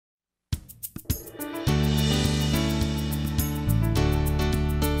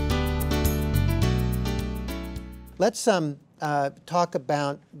Let's talk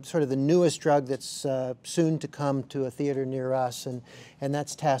about sort of the newest drug that's soon to come to a theater near us, and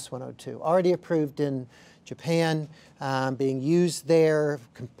that's TAS-102. Already approved in Japan, being used there,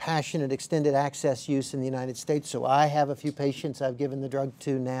 compassionate extended access use in the United States. So I have a few patients I've given the drug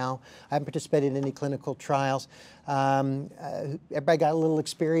to now. I haven't participated in any clinical trials. Everybody got a little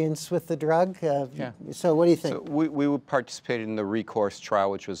experience with the drug? Yeah. So what do you think? So we participated in the RECOURSE trial,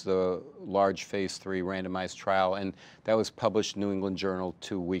 which was the large phase 3 randomized trial, and that was published in New England Journal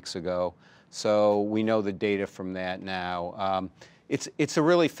 2 weeks ago. So we know the data from that now. It's a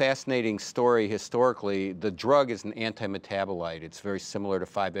really fascinating story historically. The drug is an anti-metabolite. It's very similar to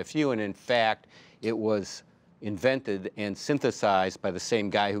 5-FU, and in fact, it was invented and synthesized by the same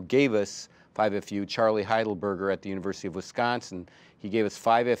guy who gave us 5-FU, Charlie Heidelberger at the University of Wisconsin. He gave us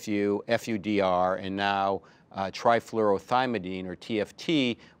 5-FU, FUDR, and now trifluorothymidine, or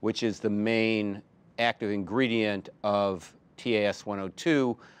TFT, which is the main active ingredient of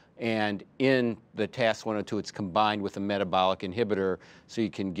TAS-102. And in the TAS-102, it's combined with a metabolic inhibitor, so you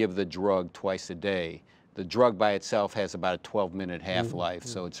can give the drug twice a day. The drug by itself has about a 12-minute half-life,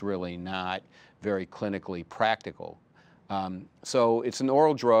 so it's really not very clinically practical. So it's an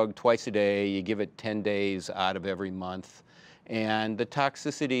oral drug twice a day. You give it 10 days out of every month. And the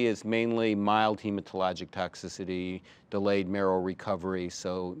toxicity is mainly mild hematologic toxicity, delayed marrow recovery,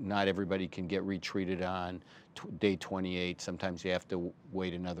 so not everybody can get retreated on day 28. Sometimes you have to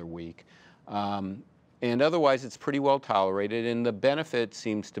wait another week. And otherwise, it's pretty well tolerated, and the benefit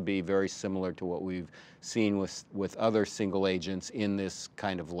seems to be very similar to what we've seen with other single agents in this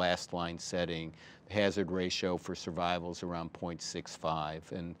kind of last-line setting. The hazard ratio for survival is around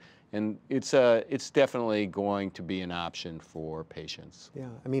 0.65, and it's definitely going to be an option for patients. Yeah,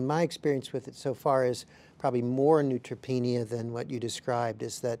 I mean, my experience with it so far is probably more neutropenia than what you described,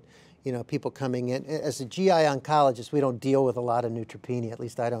 is that, you know, people coming in, as a GI oncologist, we don't deal with a lot of neutropenia, at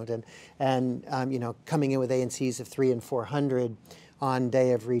least I don't, and you know, coming in with ANCs of 300 and 400 on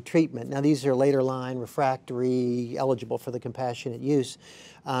day of retreatment. Now, these are later line, refractory, eligible for the compassionate use,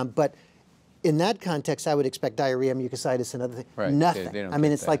 but in that context, I would expect diarrhea, mucositis, and other things. Right. Nothing. They don't I mean,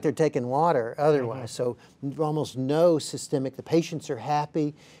 get it's that. like they're taking water otherwise. So almost no systemic. The patients are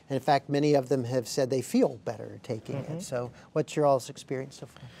happy, and in fact, many of them have said they feel better taking it. So what's your all's experience so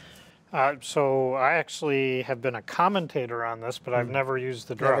far? So I actually have been a commentator on this, but I've never used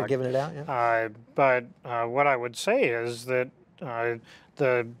the drug. Never given it out, yeah? But what I would say is that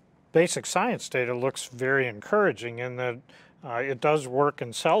the basic science data looks very encouraging in that it does work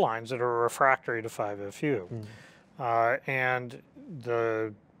in cell lines that are refractory to 5-FU. And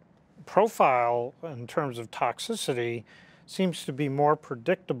the profile in terms of toxicity seems to be more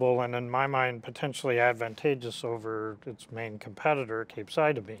predictable and, in my mind, potentially advantageous over its main competitor,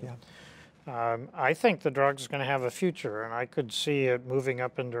 capecitabine. Yeah. I think the drug's going to have a future, and I could see it moving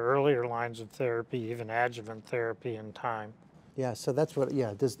up into earlier lines of therapy, even adjuvant therapy in time. Yeah, so that's what,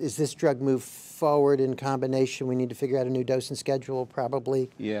 yeah, is this drug move forward in combination? We need to figure out a new dose and schedule, probably?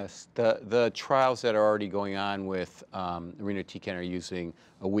 Yes, the trials that are already going on with irinotecan are using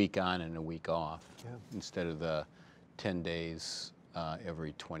a week on and a week off instead of the 10 days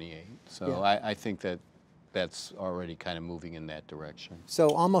every 28. So I think that that's already kind of moving in that direction.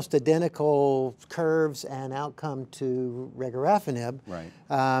 So almost identical curves and outcome to regorafenib.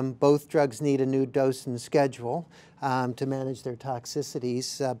 Right. Both drugs need a new dose and schedule to manage their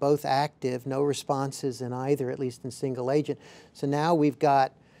toxicities. Both active, no responses in either, at least in single agent. So now we've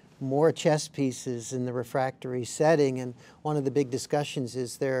got more chess pieces in the refractory setting, and one of the big discussions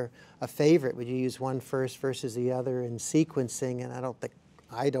is there a favorite? Would you use one first versus the other in sequencing? And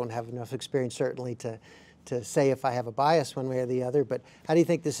I don't have enough experience certainly to say if I have a bias one way or the other, but how do you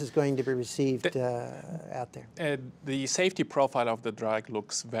think this is going to be received out there? The safety profile of the drug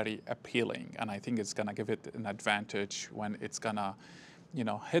looks very appealing, and I think it's going to give it an advantage when it's going to, you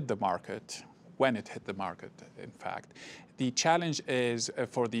know, hit the market, when it hit the market, in fact. The challenge is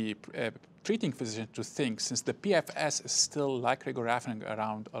for the treating physician to think, since the PFS is still like regorafenib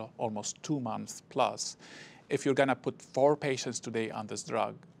around almost 2 months plus, if you're going to put 4 patients today on this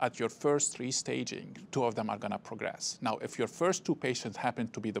drug, at your first restaging, 2 of them are going to progress. Now, if your first 2 patients happen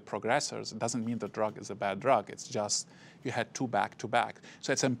to be the progressors, it doesn't mean the drug is a bad drug. It's just you had 2 back-to-back.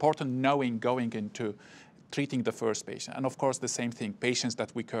 So it's important knowing going into treating the first patient. And of course, the same thing, patients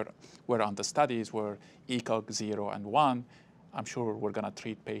that were on the studies were ECOG 0 and 1. I'm sure we're going to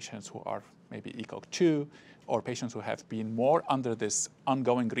treat patients who are maybe ECOG 2 or patients who have been more under this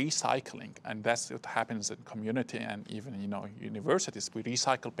ongoing recycling, and that's what happens in community and even universities. We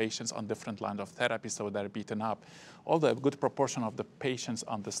recycle patients on different lines of therapy, so they're beaten up. Although a good proportion of the patients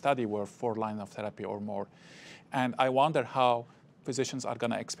on the study were 4 lines of therapy or more. And I wonder how physicians are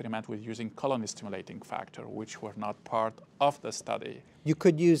going to experiment with using colony-stimulating factor, which were not part of the study. You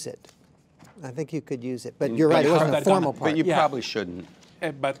could use it. I think you could use it, but you're right, it wasn't a formal part. But you probably shouldn't.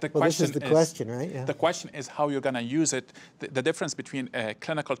 But the Well, question this is the question, right? Yeah. The question is how you're going to use it. The difference between a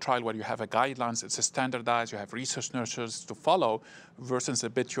clinical trial where you have a guidelines, it's a standardized, you have research nurses to follow, versus a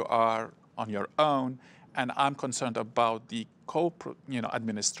bit you are on your own. And I'm concerned about the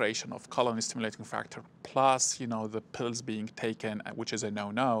administration of colony-stimulating factor plus, the pills being taken, which is a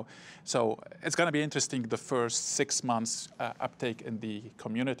no-no. So it's going to be interesting the first 6 months uptake in the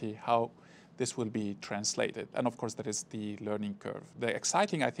community, how this will be translated. And of course, there is the learning curve. The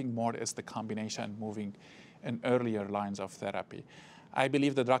exciting, I think, more is the combination moving in earlier lines of therapy. I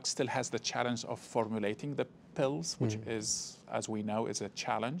believe the drug still has the challenge of formulating the pills, which is, as we know, is a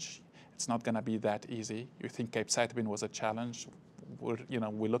challenge. It's not going to be that easy. You think capecitabine was a challenge.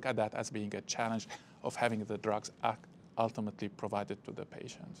 We look at that as being a challenge of having the drugs ultimately provided to the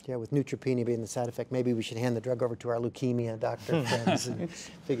patients. Yeah, with neutropenia being the side effect, maybe we should hand the drug over to our leukemia doctor friends and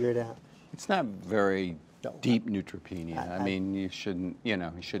figure it out. It's not very deep neutropenia. I mean, you shouldn't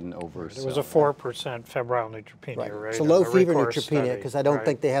oversell. There was a 4% febrile neutropenia rate. So low fever neutropenia, because I don't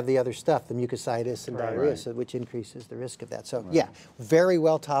think they have the other stuff, the mucositis and diarrhea, so which increases the risk of that. So yeah, very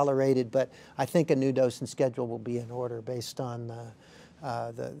well tolerated, but I think a new dose and schedule will be in order based on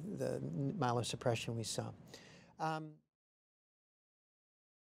the myelosuppression we saw.